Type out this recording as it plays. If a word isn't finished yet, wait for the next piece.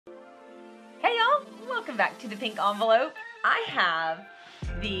Welcome back to the pink envelope. I have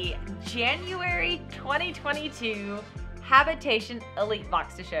the January 2022 Habitation Elite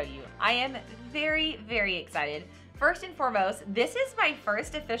box to show you. I am very, very excited. First and foremost, this is my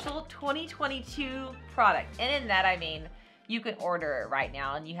first official 2022 product. And in that, I mean, you can order it right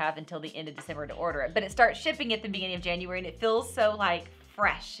now and you have until the end of December to order it, but it starts shipping at the beginning of January and it feels so like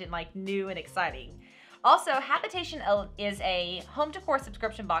fresh and like new and exciting. Also, Habitation is a home decor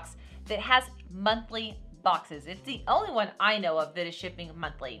subscription box that has monthly boxes. It's the only one I know of that is shipping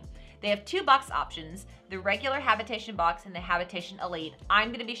monthly. They have two box options, the regular Habitation Box and the Habitation Elite. I'm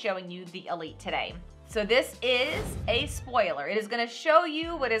going to be showing you the Elite today. So this is a spoiler. It is going to show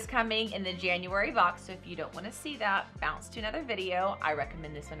you what is coming in the January box. So if you don't want to see that, bounce to another video. I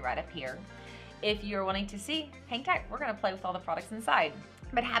recommend this one right up here. If you're wanting to see, hang tight. We're going to play with all the products inside.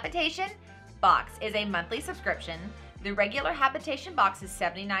 But Habitation Box is a monthly subscription. The regular Habitation Box is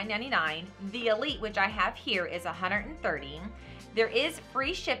 $79.99. The Elite, which I have here, is $130. There is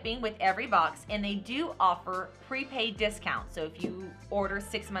free shipping with every box, and they do offer prepaid discounts. So if you order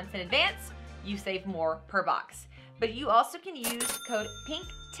 6 months in advance, you save more per box. But you also can use code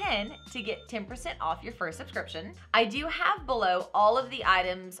PINK10 to get 10% off your first subscription. I do have below all of the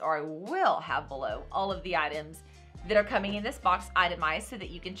items, or I will have below all of the items that are coming in this box itemized so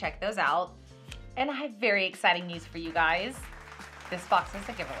that you can check those out. And I have very exciting news for you guys. This box is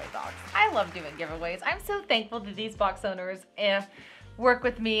a giveaway box. I love doing giveaways. I'm so thankful that these box owners work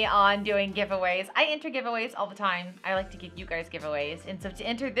with me on doing giveaways. I enter giveaways all the time. I like to give you guys giveaways. And so to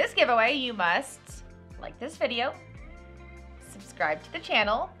enter this giveaway, you must like this video, subscribe to the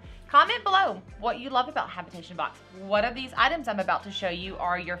channel, comment below what you love about Habitation Box. What of these items I'm about to show you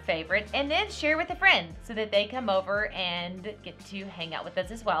are your favorite, and then share with a friend so that they come over and get to hang out with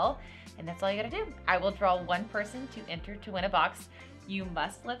us as well. And that's all you gotta do. I will draw one person to enter to win a box. You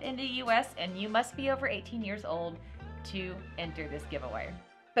must live in the US and you must be over 18 years old to enter this giveaway.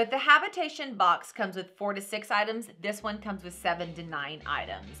 But the Habitation Box comes with 4 to 6 items. This one comes with 7 to 9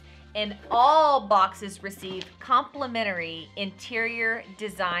 items. And all boxes receive complimentary interior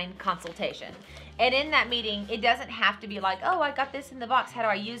design consultation. And in that meeting, it doesn't have to be like, oh, I got this in the box, how do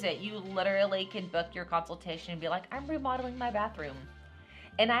I use it? You literally can book your consultation and be like, I'm remodeling my bathroom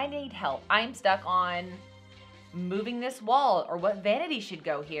and I need help. I'm stuck on moving this wall or what vanity should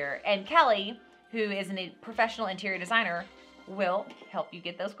go here. And Kelly, who is a professional interior designer, will help you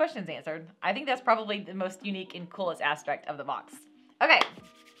get those questions answered. I think that's probably the most unique and coolest aspect of the box. Okay.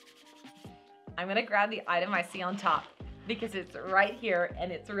 I'm gonna grab the item I see on top because it's right here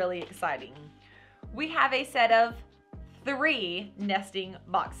and it's really exciting. We have a set of 3 nesting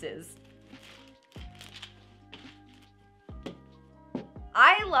boxes.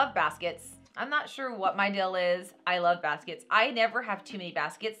 I love baskets. I'm not sure what my deal is. I love baskets. I never have too many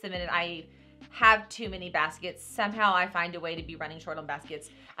baskets. The minute I have too many baskets, somehow I find a way to be running short on baskets.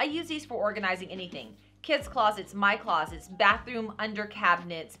 I use these for organizing anything. Kids' closets, my closets, bathroom under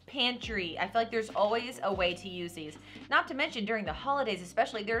cabinets, pantry. I feel like there's always a way to use these. Not to mention during the holidays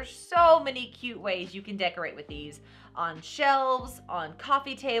especially, there's so many cute ways you can decorate with these. On shelves, on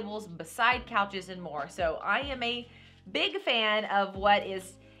coffee tables, beside couches, and more. So I am a big fan of what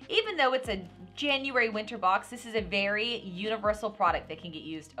is, even though it's a January winter box, this is a very universal product that can get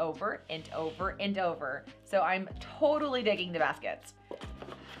used over and over and over. So I'm totally digging the baskets.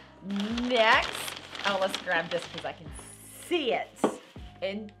 Next, oh, let's grab this because I can see it.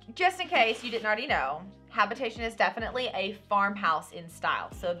 And just in case you didn't already know, Habitation is definitely a farmhouse in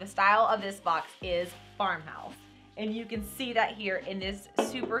style. So the style of this box is farmhouse. And you can see that here in this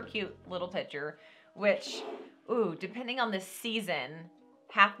super cute little picture, which, ooh, depending on the season,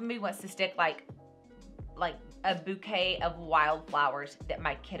 half of me wants to stick like a bouquet of wildflowers that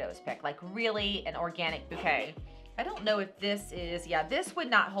my kiddos pick, like really an organic bouquet. I don't know if this is, yeah, this would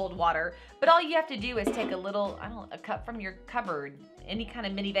not hold water, but all you have to do is take a little, a cup from your cupboard, any kind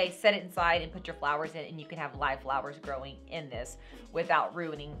of mini vase, set it inside and put your flowers in, and you can have live flowers growing in this without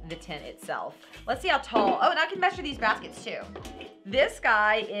ruining the tent itself. Let's see how tall, oh, and I can measure these baskets too. This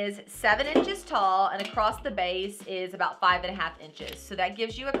guy is 7 inches tall, and across the base is about 5.5 inches. So that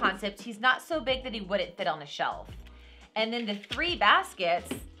gives you a concept. He's not so big that he wouldn't fit on a shelf. And then the 3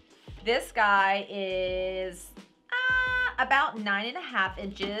 baskets, this guy is about 9.5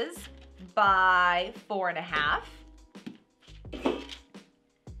 inches by 4.5,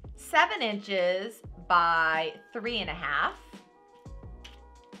 7 inches by 3.5,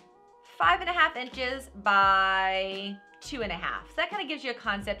 5.5 inches by 2.5. So that kind of gives you a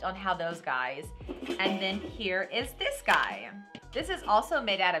concept on how those guys. And then here is this guy. This is also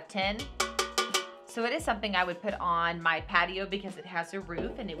made out of tin. So it is something I would put on my patio because it has a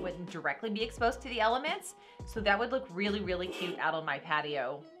roof and it wouldn't directly be exposed to the elements. So that would look really, really cute out on my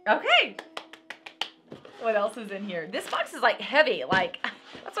patio. Okay. What else is in here? This box is like heavy. Like,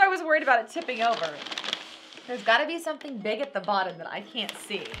 that's why I was worried about it tipping over. There's gotta be something big at the bottom that I can't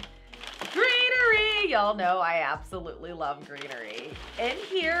see. Greenery! Y'all know I absolutely love greenery. In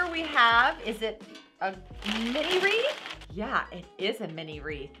here we have, is it a mini wreath? Yeah, it is a mini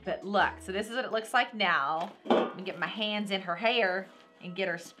wreath, but look, so this is what it looks like now. Let me get my hands in her hair and get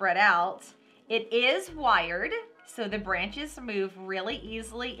her spread out. It is wired, so the branches move really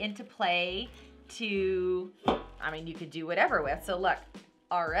easily into play to, I mean, you could do whatever with. So look,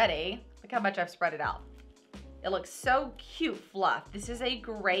 already, look how much I've spread it out. It looks so cute fluff. This is a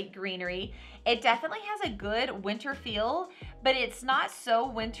great greenery. It definitely has a good winter feel, but it's not so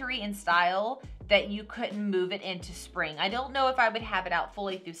wintry in style that you couldn't move it into spring. I don't know if I would have it out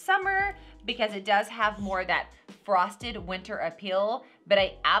fully through summer because it does have more of that frosted winter appeal, but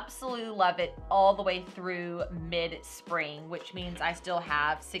I absolutely love it all the way through mid-spring, which means I still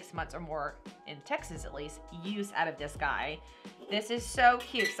have 6 months or more, in Texas at least, use out of this guy. This is so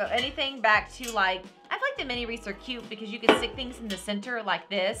cute. So anything back to like, I feel like the mini wreaths are cute because you can stick things in the center like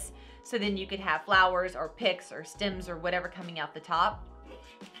this, so then you could have flowers or picks or stems or whatever coming out the top.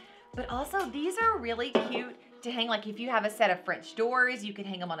 But also these are really cute to hang, like if you have a set of French doors, you can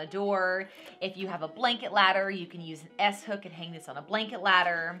hang them on a door. If you have a blanket ladder, you can use an S-hook and hang this on a blanket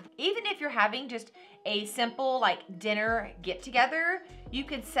ladder. Even if you're having just a simple like dinner get together, you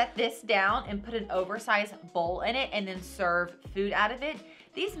could set this down and put an oversized bowl in it and then serve food out of it.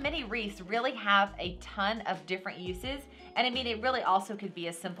 These mini wreaths really have a ton of different uses. And I mean, it really also could be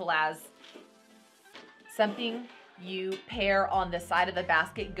as simple as something you pair on the side of the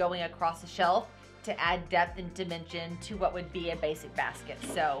basket going across the shelf to add depth and dimension to what would be a basic basket.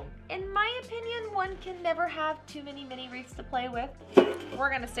 So in my opinion, one can never have too many mini wreaths to play with.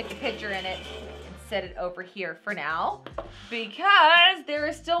 We're gonna stick a picture in it and set it over here for now because there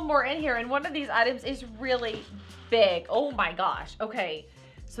is still more in here, and one of these items is really big. Oh my gosh. Okay,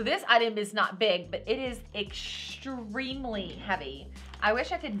 so this item is not big, but it is extremely heavy. I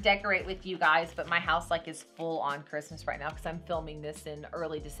wish I could decorate with you guys, but my house like is full on Christmas right now because I'm filming this in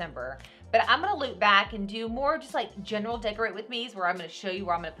early December. But I'm gonna loop back and do more just like general decorate with me's where I'm gonna show you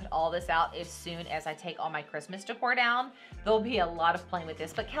where I'm gonna put all this out as soon as I take all my Christmas decor down. There'll be a lot of playing with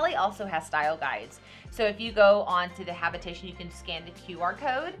this, but Kelly also has style guides. So if you go onto the Habitation, you can scan the QR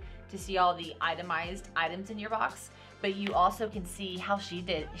code to see all the itemized items in your box. But you also can see how she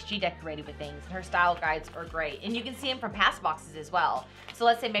decorated with things. Her style guides are great. And you can see them from past boxes as well. So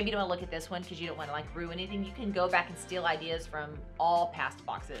let's say maybe you don't want to look at this one because you don't want to like ruin anything. You can go back and steal ideas from all past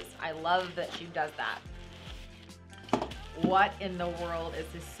boxes. I love that she does that. What in the world is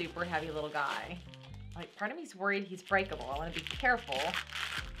this super heavy little guy? Like, part of me's worried he's breakable. I want to be careful.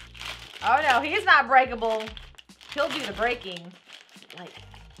 Oh no, he's not breakable. He'll do the breaking. Like,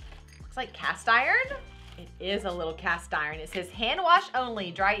 looks like cast iron? It is a little cast iron. It says hand wash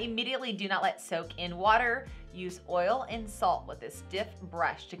only. Dry immediately. Do not let soak in water. Use oil and salt with a stiff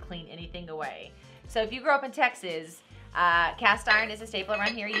brush to clean anything away. So if you grew up in Texas, cast iron is a staple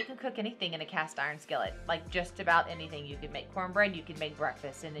around here. You can cook anything in a cast iron skillet. Like just about anything. You could make cornbread. You could make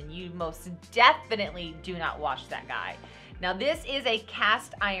breakfast. And then you most definitely do not wash that guy. Now this is a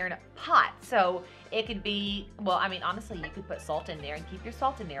cast iron pot. So it could be, well, I mean, honestly, you could put salt in there and keep your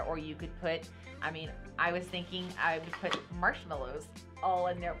salt in there. Or you could put, I mean, I was thinking I would put marshmallows all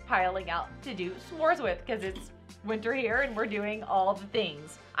in there piling out to do s'mores with because it's winter here and we're doing all the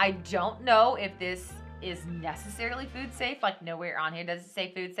things. I don't know if this is necessarily food safe, like nowhere on here does it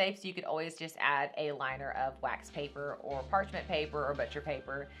say food safe, so you could always just add a liner of wax paper or parchment paper or butcher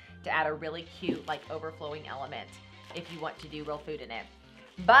paper to add a really cute like overflowing element if you want to do real food in it.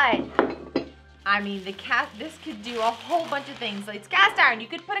 But I mean, this could do a whole bunch of things. It's cast iron. You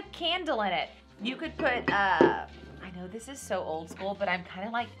could put a candle in it. You could put, I know this is so old school, but I'm kind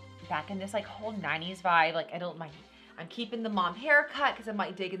of like back in this like whole 90s vibe. Like I'm keeping the mom haircut because I'm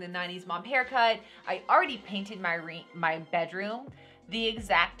like digging the 90s mom haircut. I already painted my bedroom the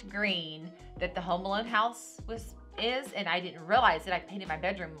exact green that the Home Alone house is, and I didn't realize that I painted my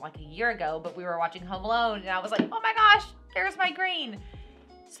bedroom like a year ago, but we were watching Home Alone and I was like, oh my gosh, there's my green.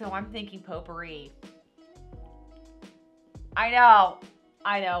 So I'm thinking potpourri. I know.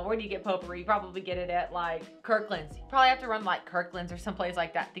 Where do you get potpourri? You probably get it at like Kirkland's. You probably have to run like Kirkland's or someplace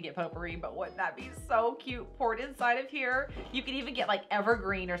like that to get potpourri, but wouldn't that be so cute poured inside of here? You could even get like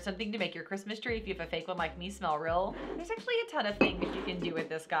evergreen or something to make your Christmas tree if you have a fake one like me smell real. There's actually a ton of things you can do with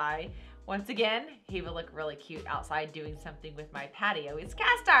this guy. Once again, he would look really cute outside doing something with my patio. It's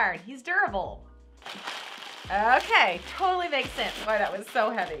cast iron. He's durable. Okay, totally makes sense why that was so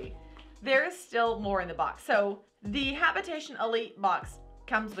heavy. There is still more in the box. So the Habitation Elite box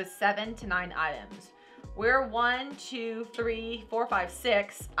comes with 7 to 9 items. We're 1, 2, 3, 4, 5,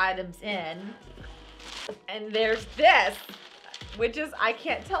 6 items in. And there's this, which is, I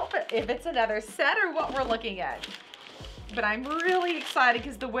can't tell if it's another set or what we're looking at. But I'm really excited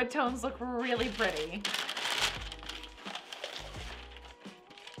because the wood tones look really pretty.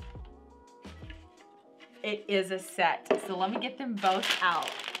 It is a set, so let me get them both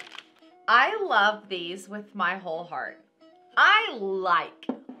out. I love these with my whole heart. I like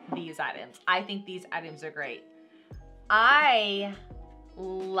these items. I think these items are great. I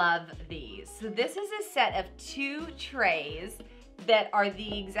love these. So this is a set of 2 trays that are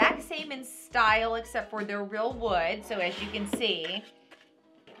the exact same in style except for they're real wood. So as you can see,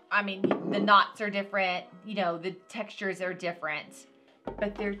 I mean, the knots are different, you know, the textures are different,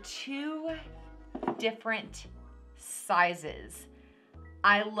 but they're 2 different sizes.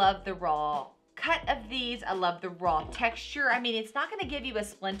 I love the raw cut of these. I love the raw texture. I mean, it's not going to give you a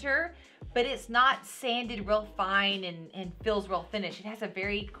splinter, but it's not sanded real fine and feels real finished. It has a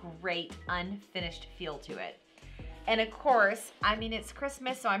very great unfinished feel to it. And of course, I mean, it's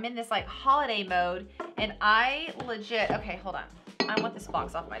Christmas, so I'm in this like holiday mode, and I legit, okay, hold on. I want this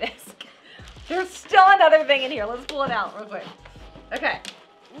box off my desk. There's still another thing in here. Let's pull it out real quick. Okay.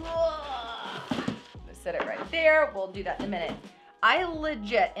 Let's set it right there. We'll do that in a minute. I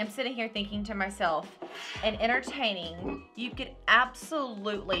legit am sitting here thinking to myself and entertaining, you could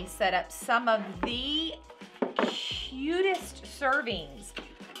absolutely set up some of the cutest servings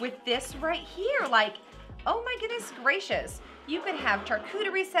with this right here. Like, oh my goodness gracious. You could have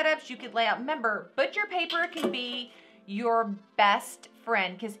charcuterie setups. You could lay out, remember, butcher paper can be your best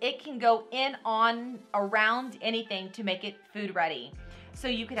friend because it can go in, on, around anything to make it food ready. So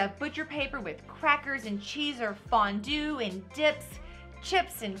you could have butcher paper with crackers and cheese or fondue and dips,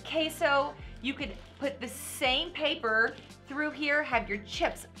 chips and queso. You could put the same paper through here, have your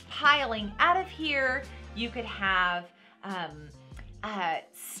chips piling out of here. You could have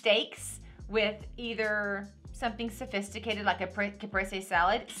steaks with either something sophisticated like a caprese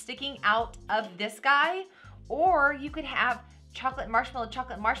salad sticking out of this guy, or you could have chocolate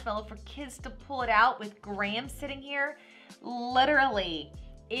marshmallow for kids to pull it out with Graham sitting here. Literally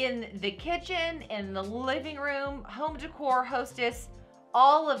in the kitchen, in the living room, home decor, hostess,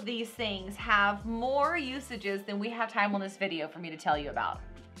 all of these things have more usages than we have time on this video for me to tell you about.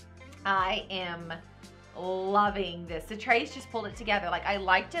 I am loving this. The trays just pulled it together. Like, I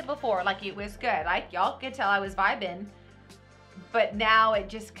liked it before, like it was good. Like, y'all could tell I was vibing, but now it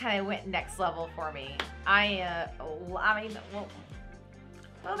just kind of went next level for me. I mean, well,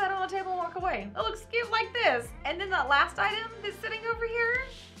 throw that on the table and walk away. It looks cute like this. And then that last item that's sitting over here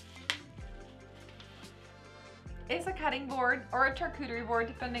is a cutting board or a charcuterie board,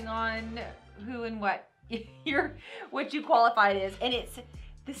 depending on who and what you qualified as. And it's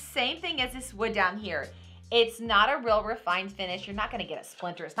the same thing as this wood down here. It's not a real refined finish. You're not gonna get a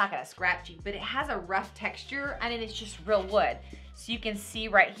splinter. It's not gonna scratch you, but it has a rough texture and it's just real wood. So you can see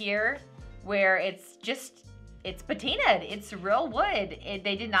right here where it's patinaed. It's real wood.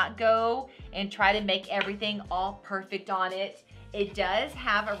 They did not go and try to make everything all perfect on it. It does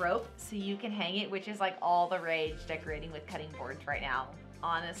have a rope so you can hang it, which is like all the rage decorating with cutting boards right now.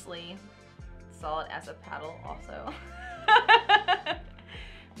 Honestly, saw it as a paddle also.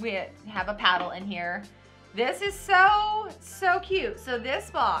 We have a paddle in here. This is so cute. So this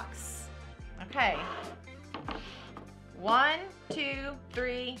box, okay. 1, 2,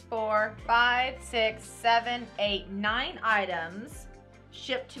 3, 4, 5, 6, 7, 8, 9 items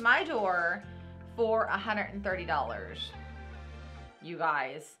shipped to my door for $130. You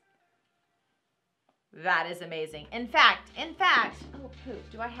guys, that is amazing. In fact, oh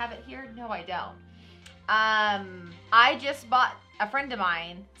poop, do I have it here? No, I don't. I just bought a friend of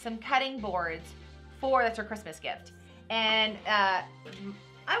mine some cutting boards that's her Christmas gift. And I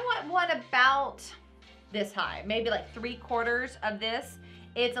want one about this high, maybe like 3/4 of this.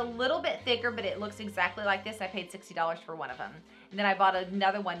 It's a little bit thicker, but it looks exactly like this. I paid $60 for one of them. And then I bought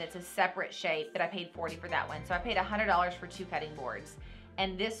another one that's a separate shape, but I paid $40 for that one. So I paid $100 for 2 cutting boards.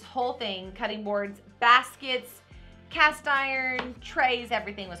 And this whole thing, cutting boards, baskets, cast iron, trays,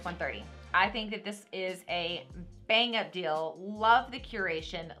 everything was $130. I think that this is a bang up deal. Love the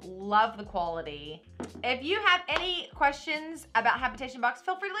curation, love the quality. If you have any questions about Habitation Box,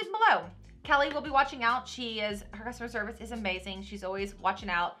 feel free to leave them below. Kelly will be watching out. Her customer service is amazing. She's always watching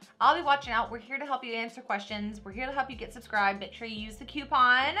out. I'll be watching out. We're here to help you answer questions. We're here to help you get subscribed. Make sure you use the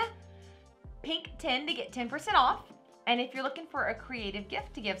coupon PINK10 to get 10% off. And if you're looking for a creative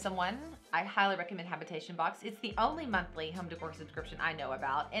gift to give someone, I highly recommend Habitation Box. It's the only monthly home decor subscription I know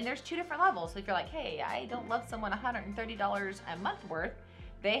about, and there's 2 different levels. So if you're like, hey, I don't love someone $130 a month worth,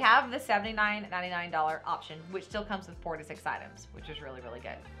 they have the $79.99 option, which still comes with 4 to 6 items, which is really, really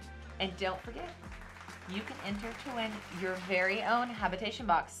good. And don't forget, you can enter to win your very own Habitation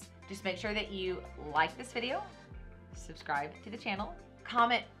Box. Just make sure that you like this video, subscribe to the channel,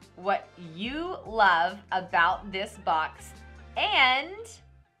 comment what you love about this box, and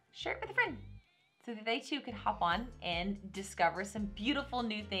share it with a friend so that they too can hop on and discover some beautiful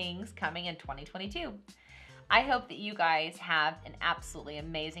new things coming in 2022. I hope that you guys have an absolutely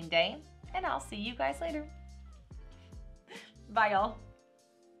amazing day, and I'll see you guys later. Bye, y'all.